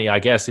 90, I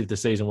guess, if the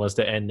season was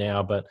to end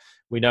now. But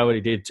we know what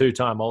he did,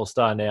 2-time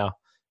All-Star now.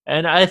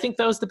 And I think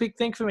that was the big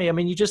thing for me. I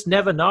mean, you just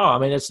never know. I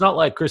mean, it's not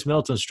like Chris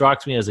Middleton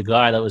strikes me as a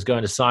guy that was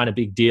going to sign a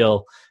big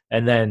deal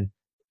and then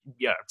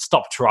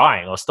stop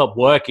trying or stop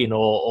working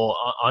or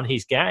on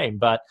his game.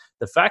 But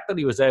the fact that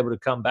he was able to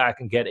come back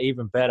and get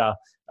even better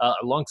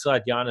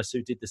alongside Giannis,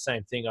 who did the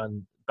same thing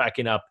on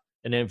backing up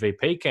an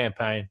MVP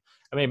campaign.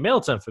 I mean,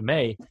 Middleton, for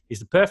me, is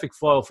the perfect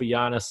foil for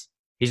Giannis.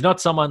 He's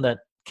not someone that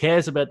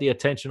cares about the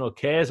attention or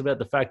cares about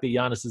the fact that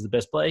Giannis is the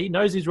best player. He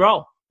knows his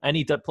role, and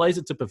he plays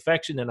it to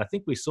perfection. And I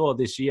think we saw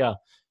this year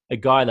a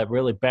guy that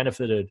really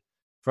benefited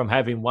from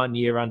having 1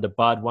 year under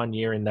Bud, 1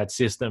 year in that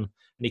system.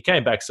 And he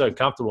came back so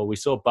comfortable. We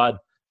saw Bud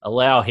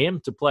allow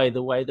him to play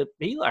the way that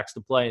he likes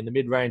to play in the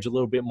mid-range a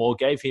little bit more,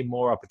 gave him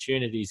more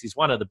opportunities. He's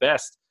one of the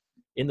best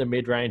in the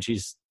mid-range.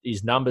 His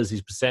numbers,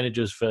 his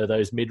percentages for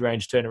those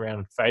mid-range turnaround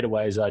and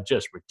fadeaways are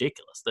just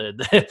ridiculous.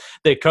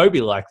 They're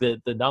Kobe-like,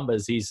 the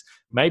numbers. He's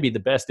maybe the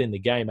best in the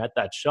game at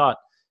that shot.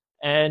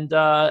 And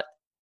the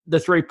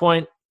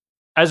three-point,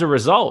 as a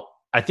result,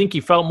 I think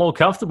he felt more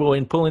comfortable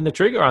in pulling the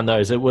trigger on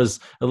those. It was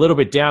a little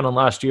bit down on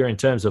last year in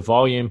terms of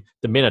volume.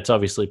 The minutes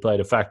obviously played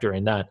a factor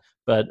in that.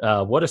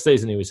 But what a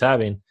season he was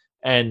having.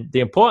 And the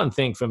important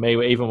thing for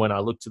me, even when I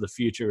look to the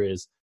future,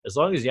 is as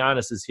long as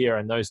Giannis is here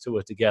and those two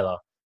are together,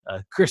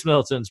 Chris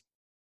Middleton's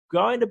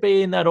going to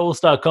be in that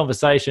all-star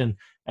conversation,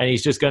 and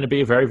he's just going to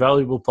be a very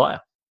valuable player.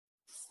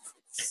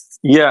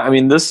 Yeah, I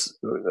mean,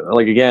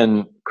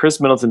 again, Chris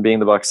Middleton being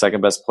the Bucks'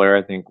 second best player,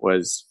 I think,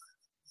 was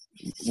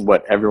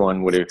what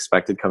everyone would have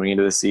expected coming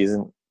into the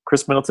season.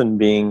 Chris Middleton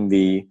being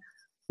the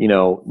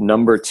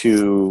number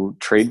 2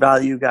 trade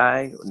value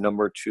guy,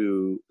 number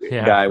 2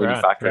 guy when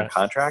you factor in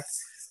contract,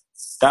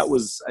 that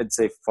was, I'd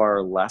say,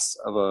 far less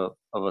of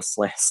a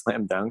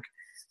slam dunk.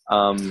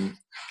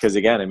 Because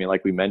again, I mean,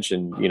 like we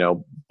mentioned,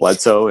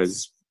 Bledsoe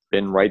has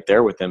been right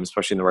there with him,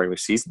 especially in the regular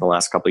season the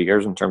last couple of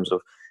years in terms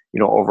of,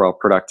 overall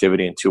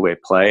productivity and two-way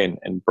play,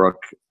 and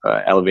Brooke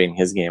elevating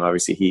his game.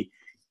 Obviously,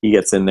 he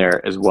gets in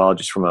there as well,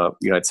 just from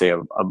I'd say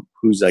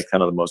who's like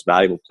kind of the most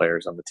valuable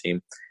players on the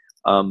team.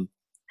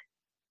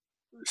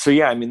 So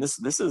yeah, I mean,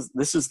 this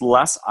is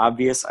less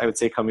obvious, I would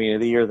say, coming into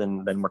the year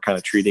than we're kind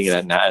of treating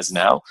it as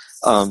now.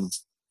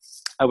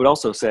 I would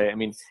also say, I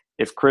mean,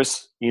 if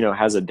Chris,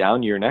 has a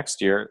down year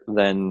next year,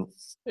 then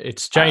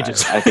it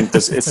changes. I think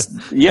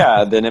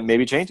then it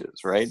maybe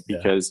changes, right?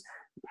 Because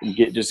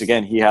just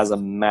again, he has a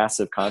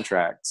massive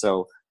contract.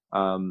 So,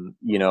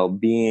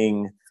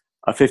 being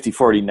a 50,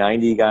 40,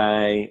 90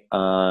 guy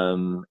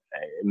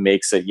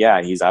makes it,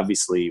 he's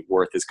obviously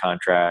worth his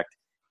contract.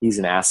 He's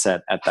an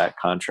asset at that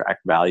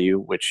contract value,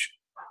 which,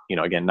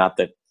 again, not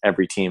that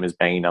every team is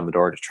banging down the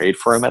door to trade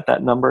for him at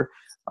that number.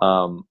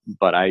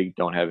 But I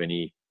don't have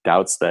any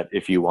doubts that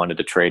if you wanted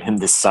to trade him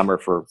this summer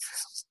for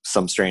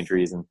some strange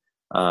reason,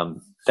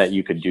 that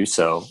you could do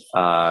so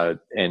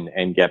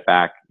and get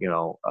back,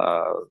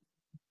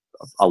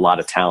 a lot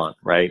of talent,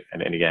 right?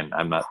 And again,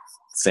 I'm not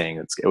saying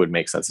it would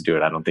make sense to do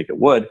it. I don't think it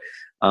would.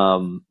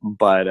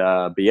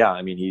 But yeah,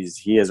 I mean,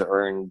 he has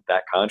earned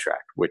that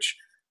contract, which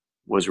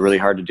was really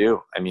hard to do.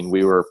 I mean,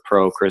 we were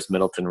pro Chris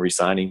Middleton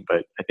re-signing,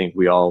 but I think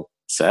we all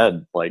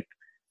said, like,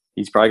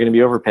 he's probably going to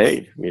be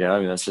overpaid. I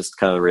mean, that's just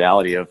kind of the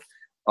reality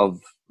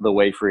of the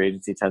way free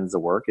agency tends to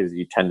work, is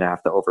you tend to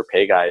have to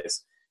overpay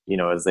guys,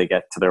 as they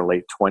get to their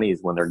late 20s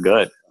when they're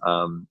good.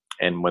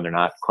 And when they're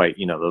not quite,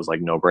 those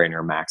like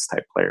no-brainer max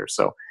type players.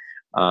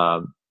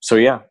 So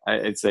yeah,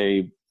 I'd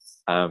say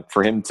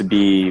for him to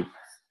be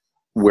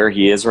where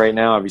he is right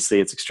now,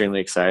 obviously it's extremely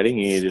exciting.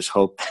 You just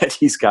hope that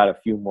he's got a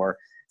few more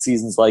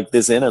seasons like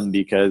this in him,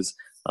 because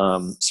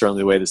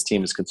certainly the way this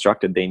team is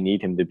constructed, they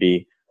need him to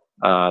be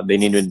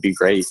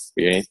great.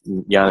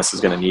 Giannis is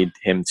going to need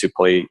him to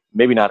play,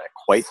 maybe not at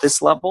quite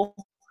this level,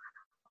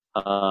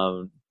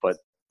 but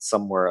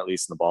somewhere at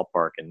least in the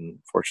ballpark. And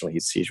fortunately,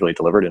 he's really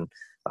delivered, and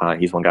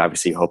he's one guy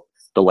obviously hope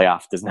the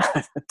layoff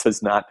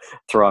does not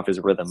throw off his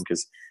rhythm,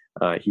 because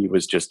he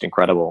was just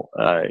incredible,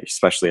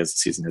 especially as the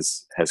season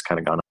has kind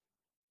of gone on.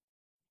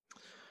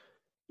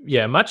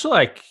 Yeah, much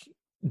like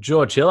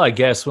George Hill, I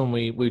guess, when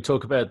we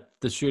talk about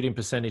the shooting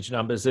percentage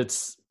numbers,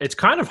 it's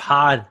kind of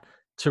hard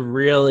to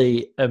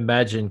really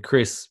imagine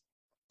Chris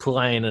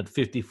playing at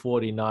 50,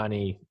 40,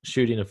 90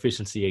 shooting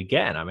efficiency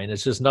again. I mean,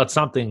 it's just not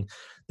something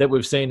that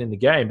we've seen in the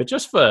game. But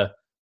just for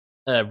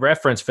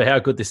reference for how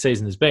good this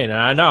season has been, and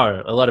I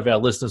know a lot of our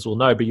listeners will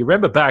know, but you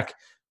remember back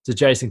to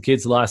Jason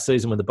Kidd's last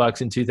season with the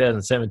Bucks in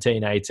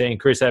 2017-18,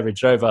 Chris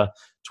averaged over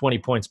 20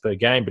 points per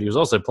game, but he was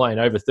also playing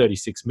over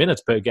 36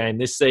 minutes per game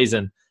this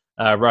season,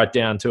 right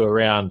down to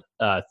around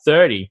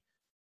 30.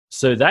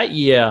 So that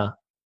year,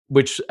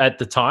 which at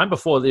the time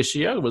before this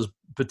year was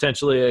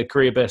potentially a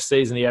career best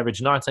season, he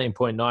averaged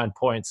 19.9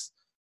 points,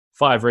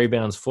 5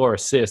 rebounds, 4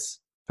 assists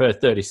per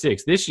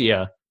 36. This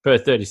year, per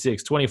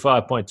 36,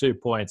 25.2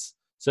 points,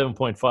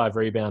 7.5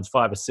 rebounds,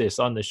 5 assists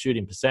on the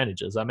shooting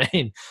percentages. I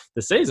mean,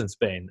 the season's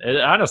been,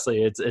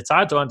 honestly, it's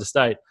hard to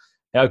understate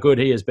how good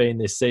he has been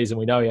this season.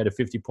 We know he had a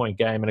 50-point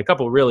game and a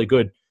couple of really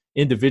good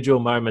individual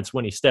moments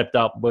when he stepped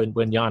up when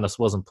Giannis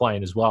wasn't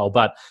playing as well.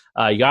 But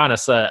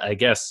Giannis, I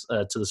guess,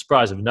 to the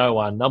surprise of no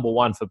one, number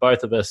one for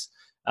both of us.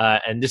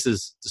 And this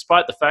is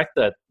despite the fact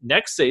that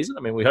next season,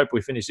 I mean, we hope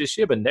we finish this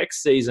year, but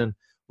next season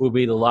will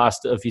be the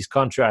last of his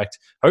contract.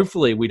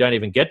 Hopefully we don't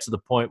even get to the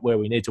point where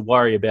we need to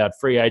worry about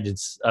free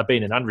agents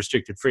being an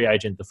unrestricted free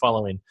agent the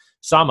following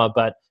summer.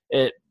 But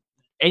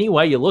any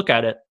way you look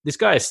at it, this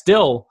guy is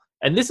still,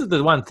 and this is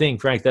the one thing,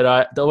 Frank,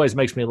 that always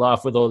makes me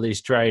laugh with all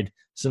these trade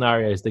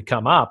scenarios that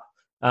come up.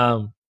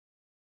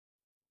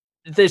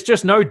 There's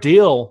just no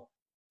deal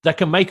that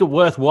can make it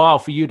worthwhile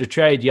for you to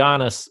trade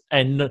Giannis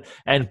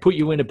and put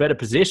you in a better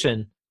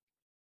position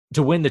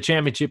to win the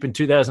championship in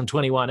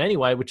 2021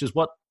 anyway, which is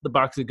what the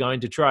Bucks are going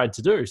to try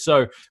to do.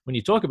 So when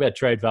you talk about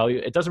trade value,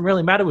 it doesn't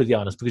really matter with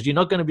Giannis, because you're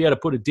not going to be able to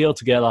put a deal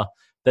together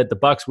that the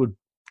Bucks would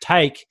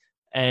take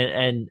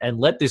and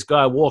let this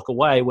guy walk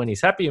away when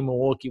he's happy in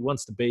Milwaukee,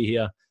 wants to be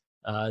here.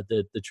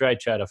 The trade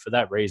chatter for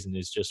that reason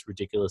is just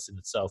ridiculous in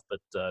itself.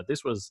 But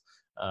this was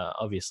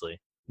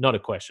obviously not a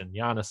question.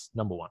 Giannis,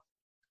 number one.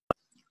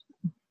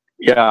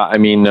 Yeah, I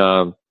mean,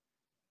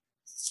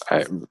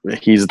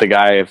 he's the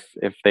guy,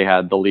 if they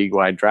had the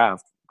league-wide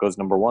draft, goes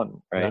number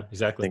one, right? Yeah,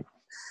 exactly.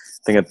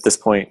 I think at this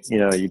point,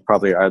 you'd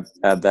probably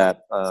add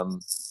that.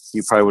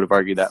 You probably would have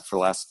argued that for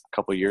the last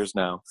couple of years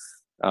now.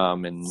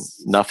 And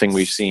nothing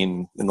we've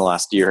seen in the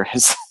last year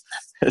has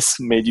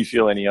made you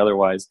feel any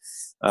otherwise.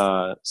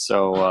 Yeah,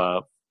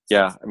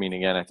 I mean,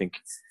 again, I think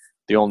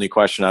the only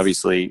question,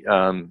 obviously,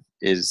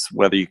 is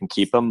whether you can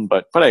keep him.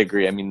 But I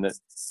agree. I mean,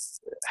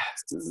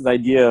 the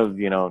idea of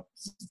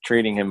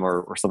trading him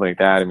or something like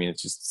that, I mean,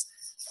 it's just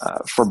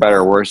for better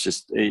or worse,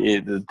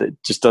 it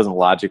just doesn't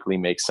logically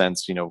make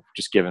sense.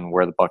 Just given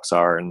where the Bucks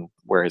are and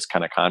where his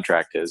kind of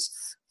contract is.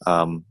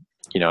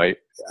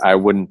 I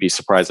wouldn't be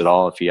surprised at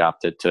all if he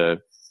opted to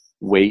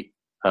wait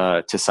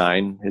to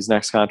sign his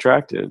next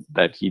contract,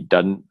 that he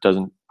doesn't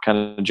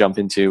kind of jump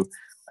into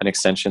an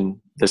extension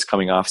this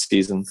coming off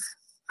season.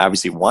 I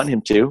obviously want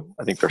him to.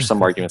 I think there's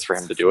some arguments for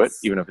him to do it,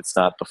 even if it's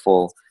not the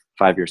full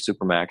 5-year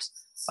supermax.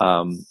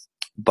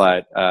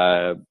 But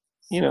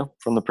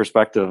from the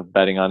perspective of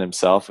betting on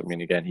himself, I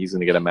mean, again, he's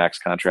going to get a max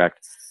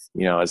contract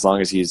as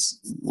long as he's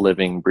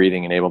living,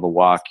 breathing, and able to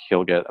walk,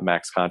 he'll get a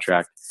max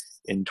contract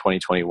in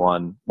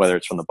 2021, whether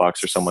it's from the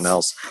Bucks or someone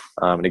else.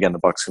 And again, the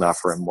Bucks can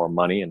offer him more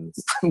money, and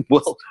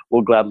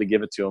we'll gladly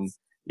give it to him,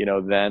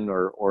 then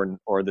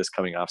or this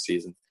coming off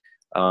season.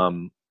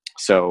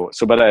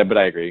 But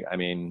I agree. I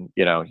mean,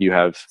 you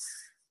have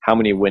how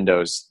many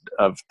windows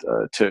of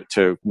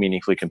to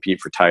meaningfully compete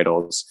for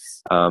titles,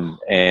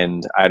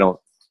 and I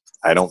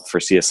don't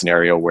foresee a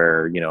scenario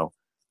where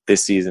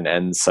this season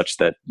ends such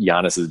that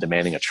Giannis is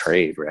demanding a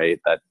trade. Right?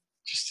 That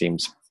just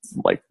seems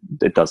like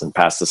it doesn't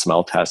pass the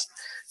smell test.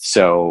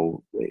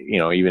 So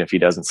even if he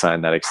doesn't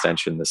sign that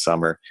extension this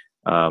summer,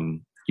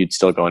 you'd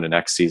still go into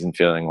next season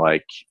feeling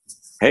like,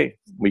 hey,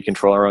 we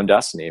control our own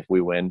destiny if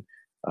we win.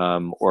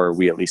 Or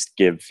we at least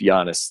give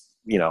Giannis,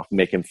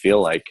 make him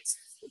feel like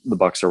the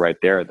Bucks are right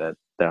there, that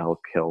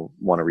he'll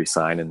want to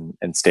resign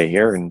and stay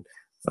here. And,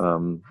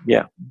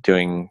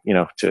 doing,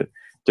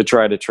 to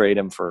try to trade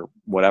him for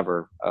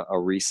whatever, a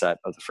reset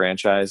of the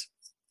franchise.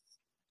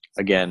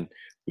 Again,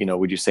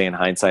 would you say in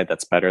hindsight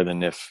that's better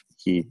than if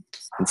he,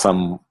 in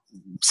some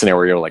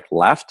scenario, like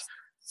left?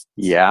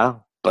 Yeah.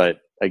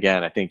 But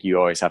again, I think you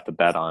always have to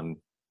bet on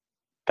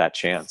that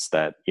chance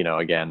that,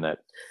 again, that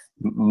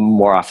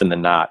more often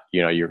than not,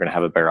 you're going to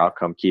have a better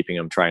outcome keeping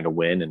him, trying to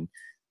win. And,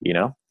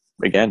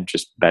 again,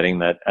 just betting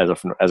that as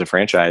a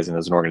franchise and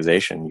as an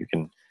organization, you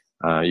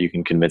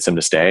can convince him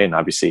to stay. And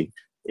obviously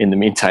in the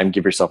meantime,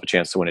 give yourself a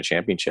chance to win a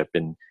championship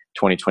in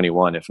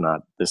 2021, if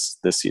not this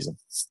season.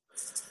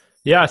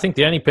 Yeah. I think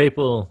the only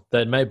people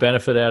that may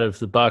benefit out of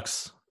the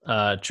Bucks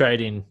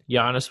trading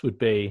Giannis would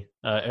be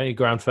Ernie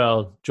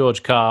Grunfeld,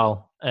 George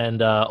Karl,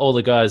 and all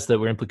the guys that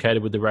were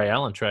implicated with the Ray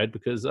Allen trade,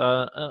 because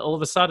all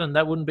of a sudden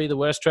that wouldn't be the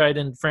worst trade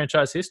in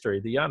franchise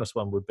history. The Giannis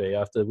one would be,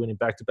 after winning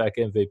back-to-back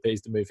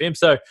MVPs, to move him.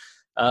 So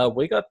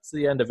we got to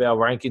the end of our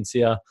rankings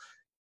here.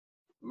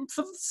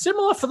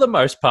 Similar for the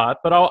most part,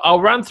 but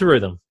I'll run through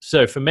them.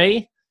 So for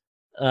me,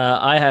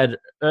 I had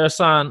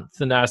Ersan,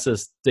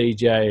 Thanasis,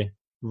 DJ,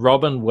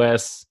 Robin,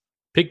 Wes,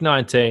 pick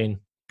 19,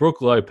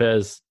 Brook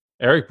Lopez,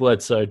 Eric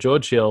Bledsoe,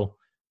 George Hill,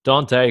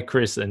 Dante,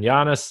 Chris, and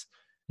Giannis.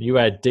 You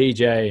had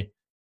DJ,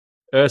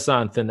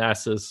 Ersan,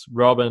 Thanasis,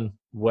 Robin,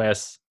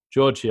 Wes,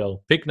 George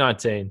Hill, pick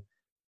 19,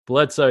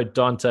 Bledsoe,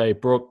 Dante,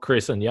 Brook,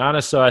 Chris, and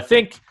Giannis. So I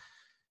think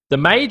the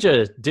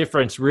major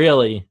difference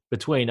really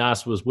between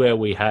us was where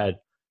we had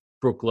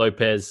Brook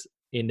Lopez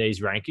in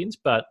these rankings.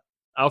 But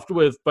after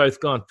we've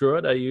both gone through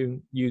it, are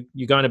you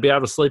going to be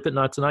able to sleep at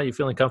night tonight? You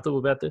feeling comfortable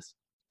about this?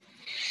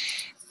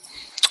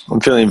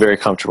 I'm feeling very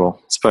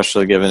comfortable,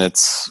 especially given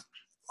it's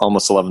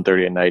almost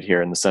 11:30 at night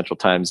here in the Central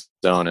Time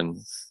Zone, and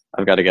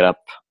I've got to get up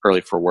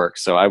early for work.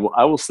 So I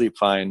will sleep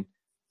fine.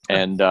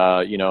 And,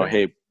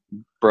 hey,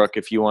 Brooke,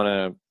 if you want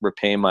to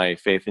repay my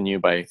faith in you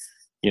by,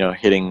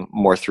 hitting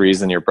more threes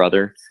than your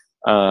brother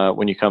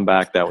when you come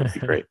back, that would be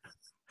great.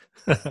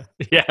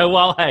 Yeah,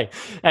 well, hey,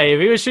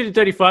 if he was shooting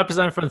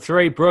 35% from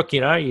three, Brooke,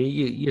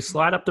 you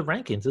slide up the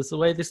rankings. That's the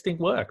way this thing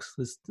works.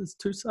 There's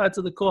two sides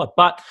of the court.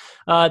 But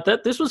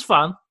this was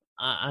fun.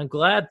 I'm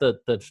glad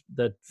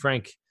that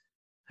Frank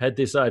had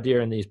this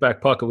idea in his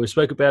back pocket. We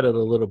spoke about it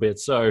a little bit.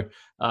 So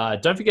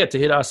don't forget to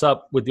hit us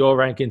up with your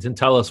rankings and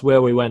tell us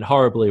where we went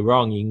horribly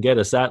wrong. You can get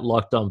us at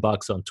Locked On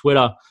Bucks on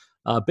Twitter.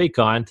 Be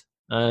kind,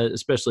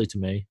 especially to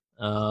me.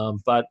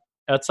 But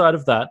outside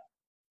of that,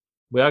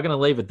 we are going to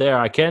leave it there.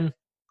 I can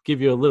give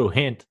you a little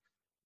hint.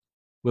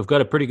 We've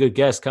got a pretty good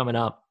guest coming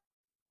up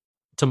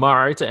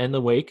tomorrow to end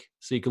the week,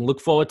 so you can look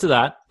forward to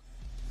that.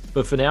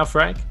 But for now,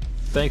 Frank,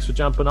 thanks for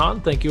jumping on.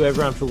 Thank you,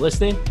 everyone, for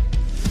listening.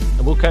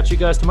 And we'll catch you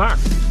guys tomorrow.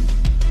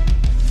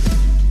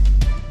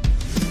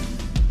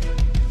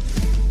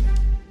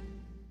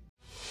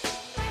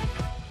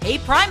 Hey,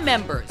 Prime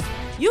members,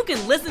 you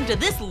can listen to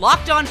this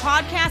Locked On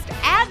podcast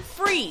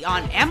ad-free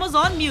on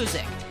Amazon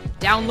Music.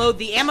 Download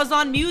the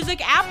Amazon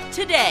Music app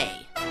today.